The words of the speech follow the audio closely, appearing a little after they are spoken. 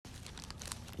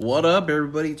What up,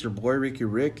 everybody? It's your boy Ricky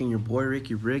Rick, and your boy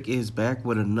Ricky Rick is back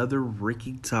with another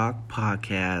Ricky Talk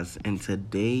podcast. And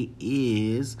today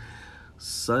is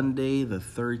Sunday the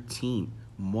 13th,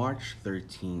 March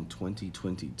 13th,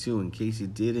 2022. In case you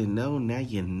didn't know, now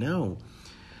you know.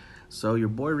 So your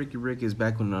boy Ricky Rick is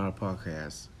back with another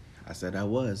podcast. I said I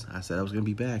was going to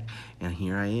be back, and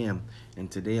here I am.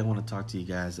 And today I want to talk to you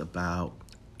guys about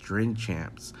drink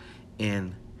champs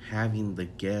and having the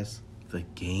guess the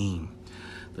game.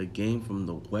 The game from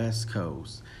the West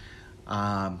Coast.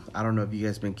 I don't know if you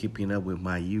guys been keeping up with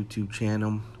my YouTube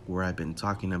channel where I've been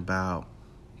talking about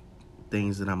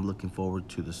things that I'm looking forward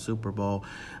to the Super Bowl,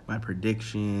 my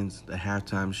predictions, the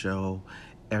halftime show,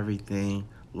 everything.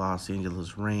 Los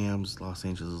Angeles Rams, Los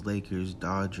Angeles Lakers,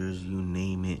 Dodgers, you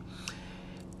name it.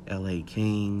 LA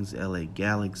Kings, LA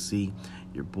Galaxy.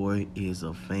 Your boy is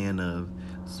a fan of.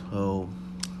 So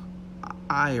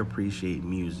I appreciate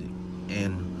music,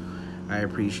 and I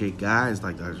appreciate guys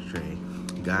like Dr. Dre,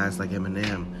 guys like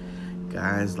Eminem,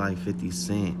 guys like 50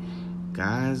 Cent,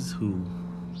 guys who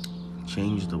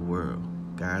changed the world,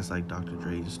 guys like Dr.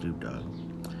 Dre and Snoop Dogg.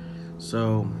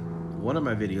 So, one of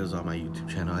my videos on my YouTube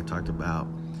channel, I talked about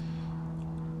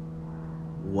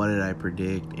what did I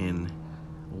predict and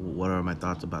what are my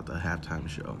thoughts about the halftime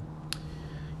show.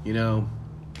 You know,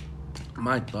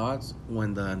 my thoughts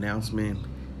when the announcement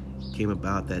came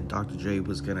about that Dr. Dre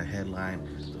was going to headline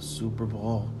the Super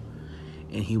Bowl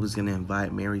and he was going to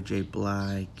invite Mary J.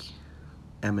 Blige,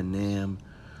 Eminem,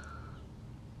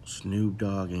 Snoop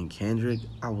Dogg, and Kendrick.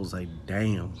 I was like,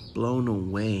 damn, blown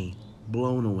away.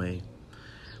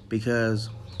 Because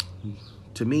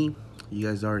to me, you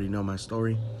guys already know my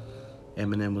story.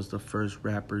 Eminem was the first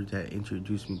rapper that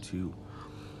introduced me to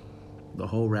the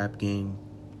whole rap game.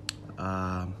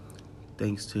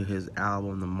 Thanks to his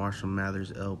album, the Marshall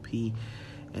Mathers LP,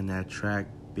 and that track,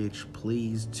 Bitch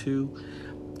Please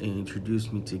 2. It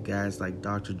introduced me to guys like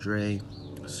Dr. Dre,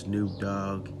 Snoop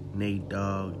Dogg, Nate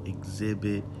Dogg,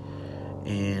 Exhibit.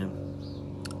 And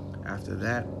after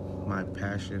that, my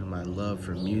passion, my love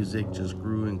for music just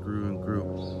grew and grew and grew.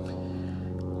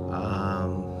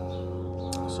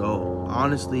 So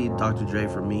honestly, Dr. Dre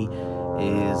for me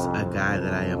is a guy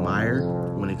that I admire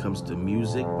when it comes to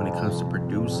music, when it comes to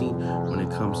producing, when it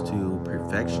comes to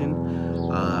perfection.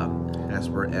 As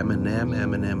for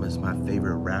Eminem is my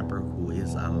favorite rapper who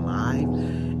is alive,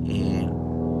 and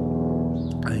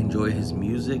I enjoy his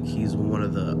music. He's one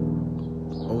of the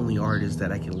only artists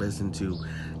that I can listen to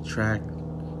track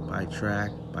by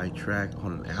track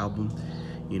on an album.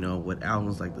 You know, with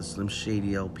albums like the Slim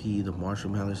Shady LP, the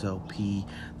Marshall Mathers LP,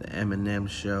 the Eminem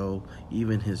Show,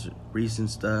 even his recent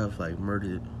stuff like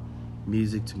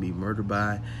Music to Be Murdered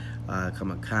By,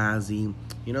 Kamikaze.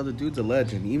 You know, the dude's a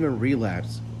legend. Even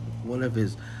Relapse, one of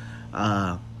his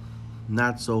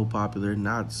not so popular,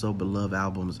 not so beloved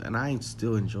albums, and I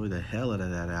still enjoy the hell out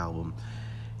of that album.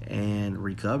 And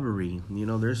Recovery. You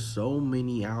know, there's so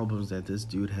many albums that this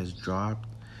dude has dropped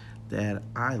that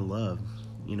I love.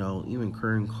 You know, even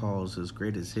Current Calls, his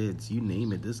greatest hits, you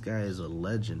name it, this guy is a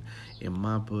legend. In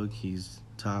my book, he's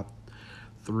top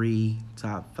 3,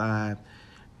 top 5,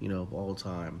 you know, of all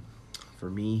time. For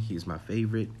me, he's my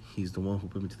favorite. He's the one who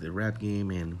put me to the rap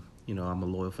game, and, you know, I'm a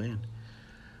loyal fan.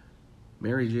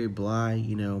 Mary J. Blige,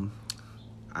 you know,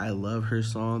 I love her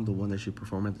song, the one that she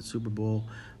performed at the Super Bowl,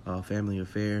 Family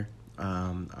Affair.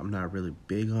 I'm not really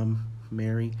big on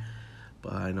Mary,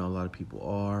 but I know a lot of people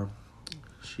are.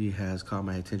 She has caught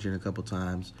my attention a couple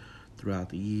times throughout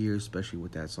the years, especially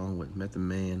with that song with Method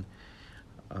Man.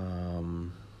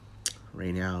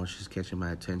 Right now, she's catching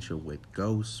my attention with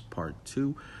Ghost Part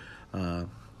 2,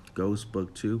 Ghost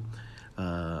Book 2,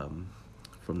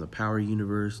 from the Power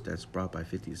Universe that's brought by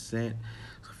 50 Cent.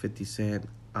 So 50 Cent,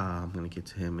 I'm going to get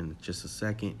to him in just a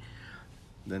second.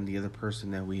 Then the other person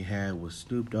that we had was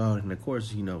Snoop Dogg. And, of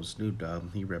course, you know Snoop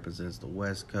Dogg. He represents the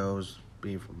West Coast,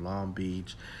 being from Long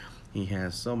Beach. He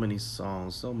has so many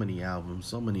songs, so many albums,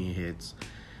 so many hits.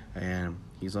 And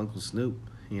he's Uncle Snoop,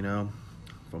 you know,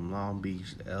 from Long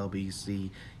Beach, LBC.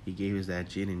 He gave us that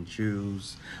Gin and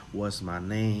Juice, What's My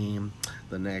Name.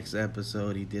 The next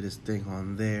episode, he did his thing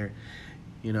on there.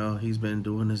 You know, he's been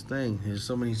doing his thing. There's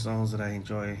so many songs that I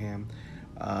enjoy him,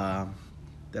 that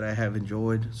I have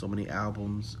enjoyed. So many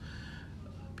albums.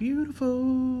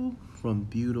 Beautiful. From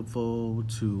Beautiful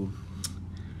to...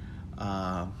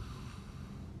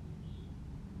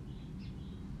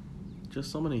 just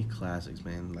so many classics,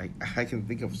 man. Like, I can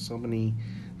think of so many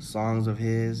songs of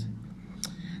his.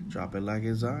 Drop It Like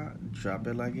It's Hot. Drop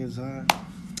It Like It's Hot.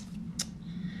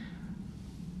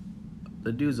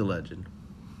 The dude's a legend.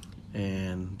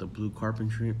 And the blue carpet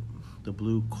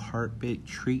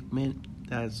treatment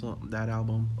that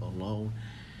album alone.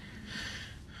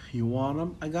 You want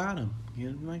them? I got them.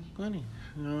 You know, like money.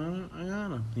 You know, I got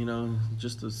them. You know,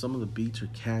 just some of the beats are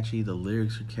catchy, the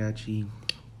lyrics are catchy.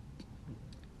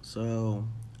 So,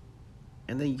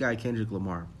 and then you got Kendrick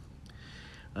Lamar,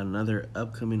 another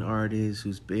upcoming artist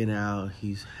who's been out.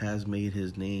 He has made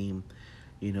his name.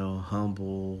 You know,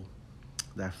 Humble,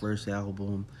 that first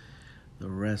album, The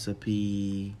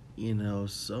Recipe. You know,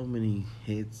 so many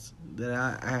hits that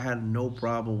I had no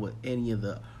problem with any of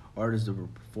the artists that were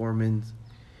performing.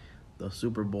 The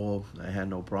Super Bowl, I had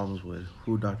no problems with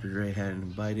who Dr. Dre had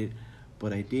invited,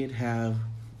 but I did have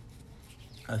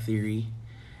a theory,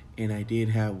 and I did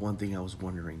have one thing I was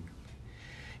wondering.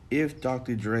 If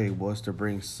Dr. Dre was to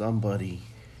bring somebody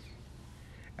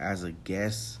as a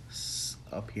guest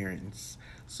appearance,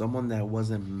 someone that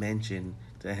wasn't mentioned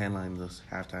to headline this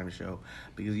halftime show,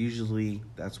 because usually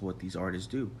that's what these artists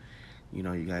do. You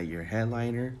know, you got your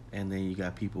headliner, and then you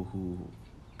got people who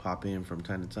pop in from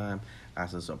time to time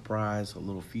as a surprise, a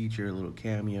little feature, a little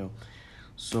cameo.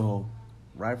 So,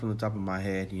 right from the top of my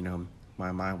head, you know,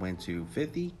 my mind went to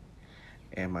 50,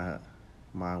 and my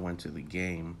mind went to the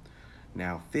Game.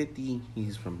 Now, 50,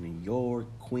 he's from New York,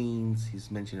 Queens. He's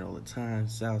mentioned all the time,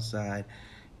 South Side.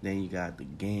 Then you got the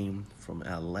Game from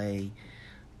LA,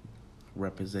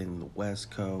 representing the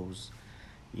West Coast.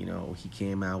 You know, he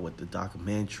came out with the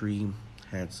documentary,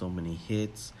 had so many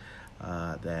hits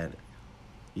that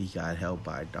he got help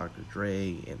by Dr.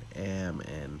 Dre and M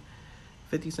and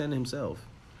 50 Cent himself.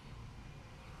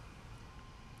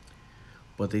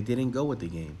 But they didn't go with the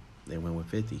Game. They went with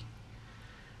 50.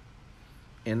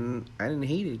 And I didn't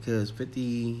hate it because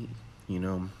 50, you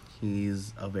know,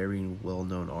 he's a very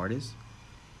well-known artist.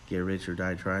 Get Rich or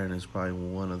Die Trying is probably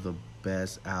one of the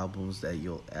best albums that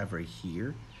you'll ever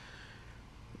hear.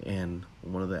 And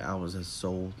one of the albums that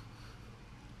sold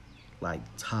like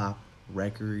top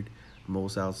record,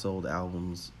 most outsold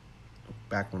albums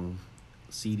back when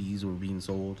CDs were being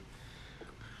sold.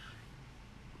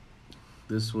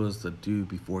 This was the dude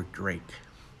before Drake.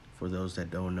 For those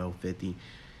that don't know 50,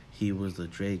 he was the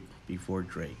Drake before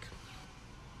Drake.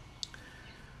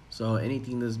 So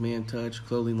anything this man touched,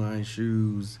 clothing line,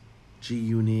 shoes, G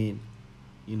Unit,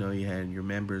 you know, you had your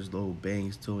members, Lil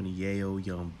Banks, Tony Yayo,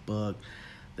 Young Buck.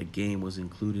 The Game was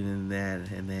included in that,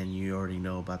 and then you already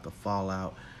know about the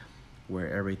fallout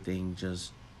where everything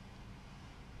just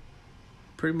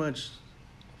pretty much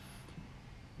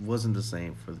wasn't the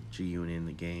same for the G Unit in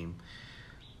the Game.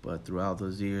 But throughout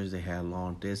those years, they had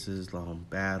long disses, long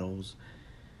battles.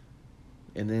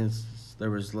 And then there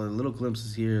was little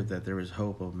glimpses here that there was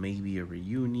hope of maybe a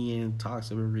reunion, talks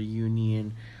of a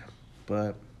reunion.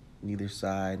 But neither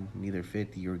side, neither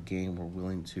 50 or Game were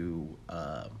willing to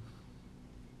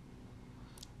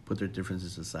put their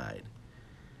differences aside.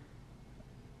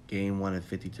 Game wanted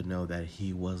 50 to know that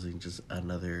he wasn't just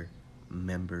another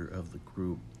member of the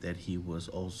group, that he was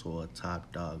also a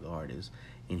top dog artist,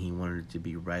 and he wanted to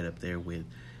be right up there with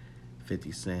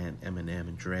 50 Cent, Eminem,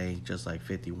 and Dre, just like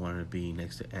 50 wanted to be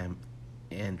next to M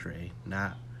and Dre,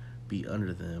 not be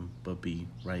under them, but be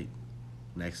right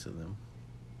next to them.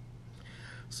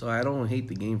 So I don't hate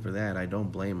the Game for that. I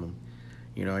don't blame him.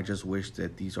 You know, I just wish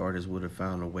that these artists would have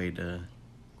found a way to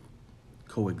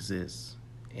coexist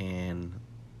and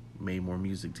made more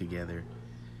music together.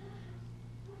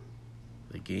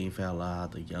 The Game fell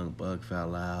out. The Young Buck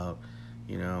fell out.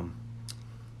 You know,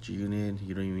 G-Unit,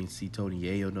 you don't even see Tony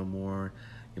Yayo no more.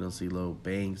 You don't see Lil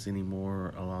Banks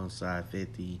anymore alongside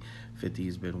 50.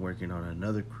 50's been working on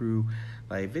another crew.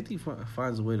 Like, 50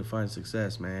 finds a way to find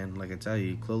success, man. Like I tell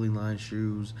you, clothing line,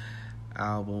 shoes,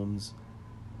 albums,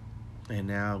 and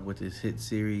now with his hit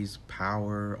series,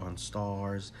 Power on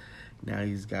Stars, now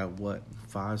he's got, 5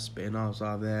 spinoffs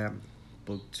of that.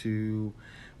 Book 2,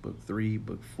 Book 3,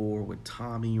 Book 4 with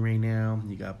Tommy right now.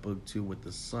 You got Book 2 with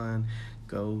The Sun,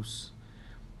 Ghost.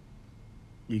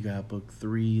 You got Book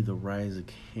 3, The Rise of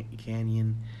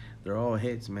Canyon. They're all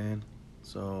hits, man.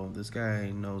 So this guy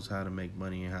knows how to make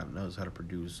money and knows how to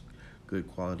produce good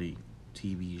quality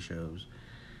TV shows.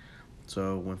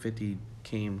 So when 50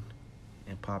 came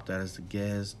and popped out as the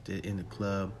guest in the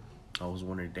club, I was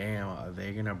wondering, damn, are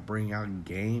they going to bring out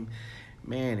Game?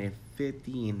 Man, if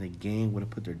 50 and the Game would have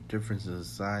put their differences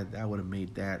aside, that would have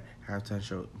made that halftime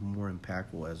show more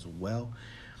impactful as well.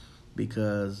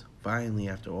 Because finally,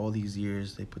 after all these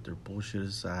years, they put their bullshit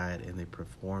aside and they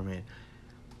perform it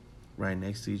right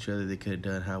next to each other. They could have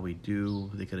done How We Do.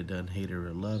 They could have done Hate It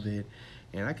or Love It.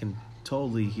 And I can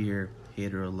totally hear Hate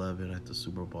It or Love It at the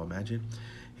Super Bowl. Imagine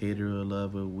Hate It or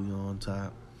Love It, we on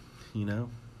top. You know?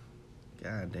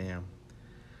 God damn.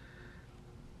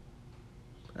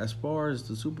 as far as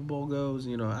the Super Bowl goes,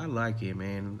 I like it,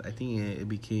 man. I think it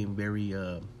became very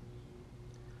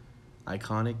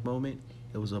iconic moment.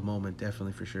 It was a moment,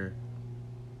 definitely, for sure.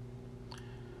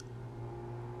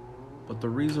 But the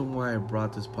reason why I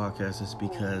brought this podcast is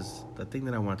because the thing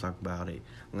that I want to talk about it.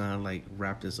 I'm gonna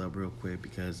wrap this up real quick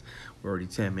because we're already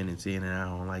 10 minutes in, and I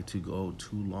don't like to go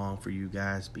too long for you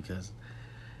guys because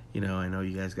I know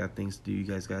you guys got things to do, you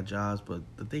guys got jobs. But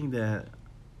the thing that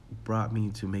brought me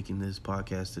to making this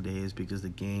podcast today is because the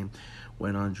game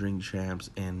went on Drink Champs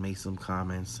and made some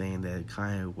comments saying that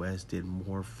Kanye West did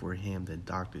more for him than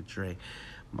Dr. Dre.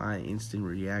 My instant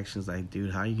reaction is like,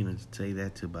 dude, how are you gonna say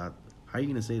that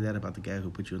about the guy who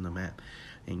put you on the map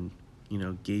and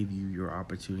gave you your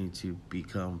opportunity to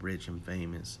become rich and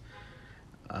famous?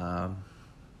 I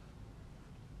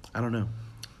don't know.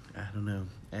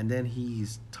 And then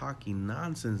he's talking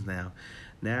nonsense now.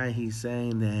 Now he's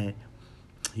saying that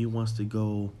he wants to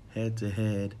go head to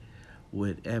head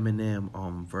with Eminem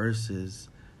on verses,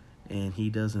 and he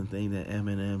doesn't think that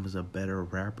Eminem is a better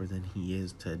rapper than he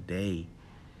is today.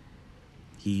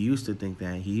 He used to think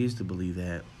that. He used to believe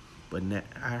that. But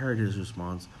I heard his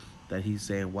response that he's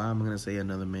saying, why am I going to say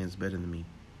another man's better than me?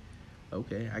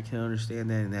 Okay, I can understand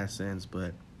that in that sense,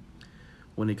 but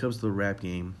when it comes to the rap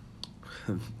game,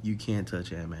 you can't touch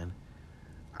that, man.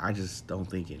 I just don't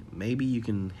think it. Maybe you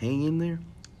can hang in there,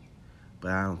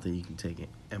 but I don't think you can take it.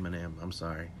 Eminem, I'm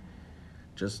sorry.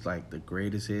 Just like the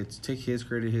greatest hits, take his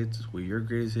greatest hits with your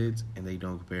greatest hits, and they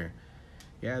don't compare.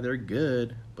 Yeah, they're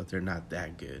good, but they're not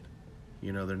that good.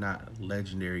 They're not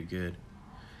legendary good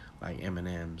like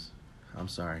Eminem's. I'm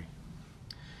sorry.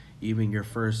 Even your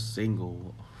first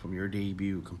single from your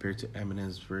debut compared to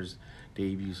Eminem's first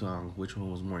debut song, which one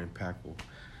was more impactful?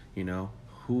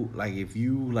 If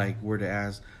you were to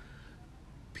ask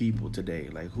people today,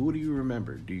 who do you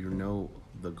remember? Do you know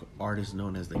the artist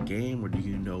known as The Game, or do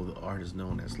you know the artist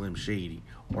known as Slim Shady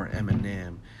or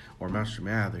Eminem or Master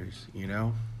Mathers?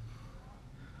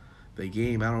 The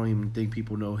Game, I don't even think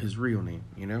people know his real name.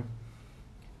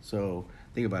 So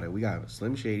think about it. We got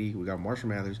Slim Shady, we got Marshall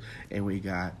Mathers, and we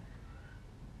got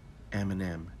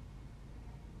Eminem.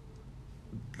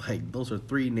 Those are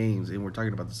three names, and we're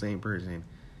talking about the same person.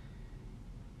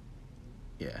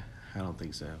 Yeah, I don't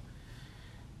think so.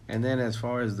 And then as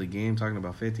far as The Game talking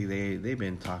about 50, they've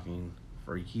been talking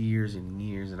for years and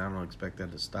years, and I don't expect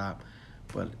that to stop.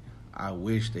 But I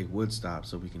wish they would stop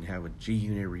so we can have a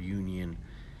G-Unit reunion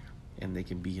and they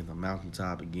can be in the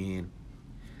mountaintop again.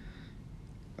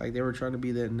 Like they were trying to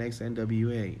be the next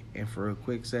NWA, and for a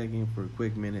quick second, for a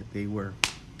quick minute, they were.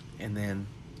 And then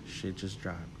shit just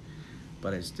dropped.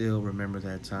 But I still remember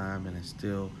that time, and I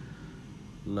still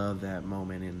love that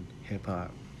moment in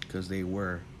hip-hop because they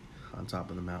were on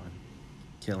top of the mountain,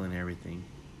 killing everything.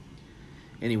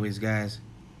 Anyways, guys,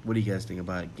 what do you guys think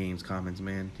about Game's comments,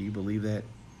 man? Do you believe that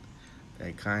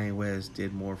Kanye West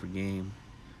did more for Game?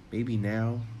 Maybe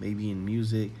now, maybe in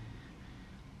music.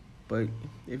 But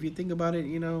if you think about it,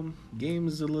 Game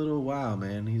is a little wild,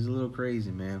 man. He's a little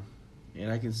crazy, man. And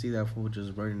I can see that fool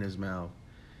just burning his mouth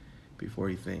before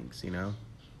he thinks,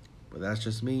 But that's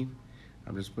just me.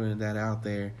 I'm just putting that out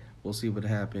there. We'll see what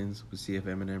happens. We'll see if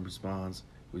Eminem responds.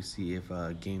 We'll see if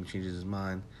Game changes his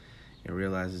mind and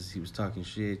realizes he was talking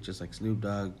shit, just like Snoop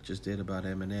Dogg just did about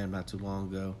Eminem not too long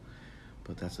ago.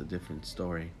 But that's a different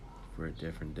story for a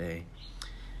different day.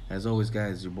 As always,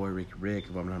 guys, your boy Ricky Rick.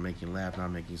 If I'm not making you laugh, not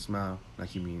making you smile, not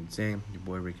keeping you insane, your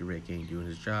boy Ricky Rick ain't doing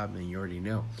his job, and you already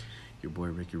know your boy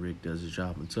Ricky Rick does his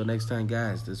job. Until next time,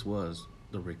 guys, this was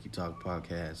the Ricky Talk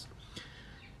Podcast.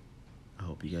 I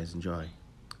hope you guys enjoy.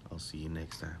 I'll see you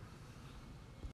next time.